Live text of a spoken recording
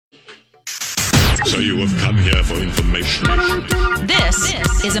So you have come here for information. This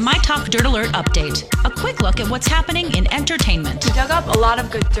is a My Talk Dirt Alert update. A quick look at what's happening in entertainment. We dug up a lot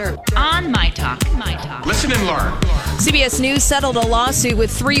of good dirt. On My Talk. Listen and learn. CBS News settled a lawsuit with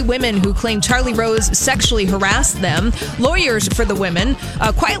 3 women who claim Charlie Rose sexually harassed them. Lawyers for the women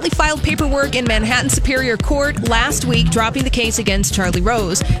quietly filed paperwork in Manhattan Superior Court last week, dropping the case against Charlie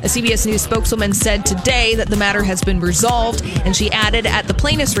Rose. A CBS News spokeswoman said today that the matter has been resolved, and she added, at the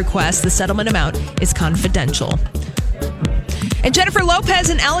plaintiff's request, the settlement amount is confidential. And Jennifer Lopez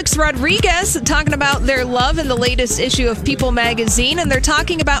and Alex Rodriguez talking about their love in the latest issue of People magazine, and they're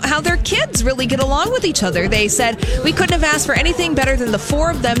talking about how their kids really get along with each other. They said, "We couldn't have asked for anything better than the 4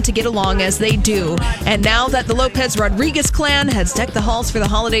 of them to get along as they do." And now that the Lopez-Rodriguez clan has decked the halls for the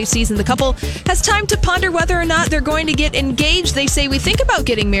holiday season, the couple has time to ponder whether or not they're going to get engaged. They say, "We think about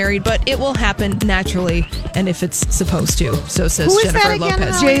getting married, but it will happen naturally and if it's supposed to." So says Jennifer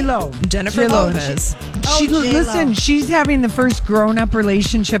Lopez. J.Lo. Jennifer Lopez. Listen, she's having the first grown-up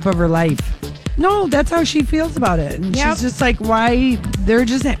relationship of her life. No, that's how she feels about it. And she's just like, why? They're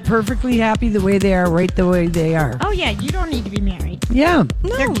just perfectly happy the way they are, right the way they are. Oh, yeah, you don't need to be married. Yeah.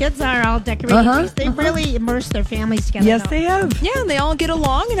 No. Their kids are all decorated. They really immerse their families together. Yes, they have. Yeah, and they all get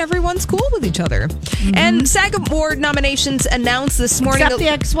along and everyone's cool with each other. Mm-hmm. And SAG Award nominations announced this morning. Except the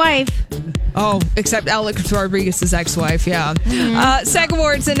ex-wife. Oh, except Alex Rodriguez's ex-wife, yeah. Mm-hmm. SAG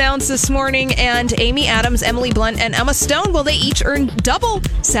Awards announced this morning, and Amy Adams, Emily Blunt, and Emma Stone, well, they each earned double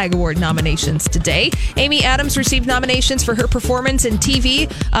SAG Award nominations today. Amy Adams received nominations for her performance in TV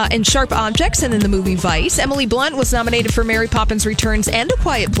in Sharp Objects and in the movie Vice. Emily Blunt was nominated for Mary Poppins Returns and A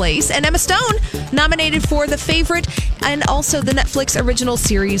Quiet Place. And Emma Stone nominated for The Favorite and also the Netflix original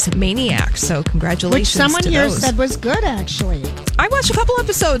series Maniac. So congratulations to those. Which someone here said was good, actually. I watched a couple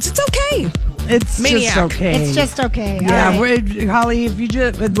episodes. It's okay. It's Maniac. just okay. It's just okay. Yeah, right. Holly, if you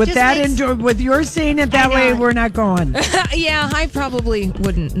just with your saying it that way, we're not going. Yeah, I probably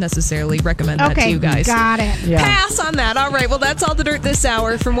wouldn't necessarily recommend that to you guys. Got it. Yeah. Pass on that. All right, well, that's all the dirt this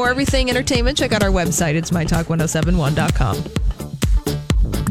hour. For more everything entertainment, check out our website. It's mytalk1071.com.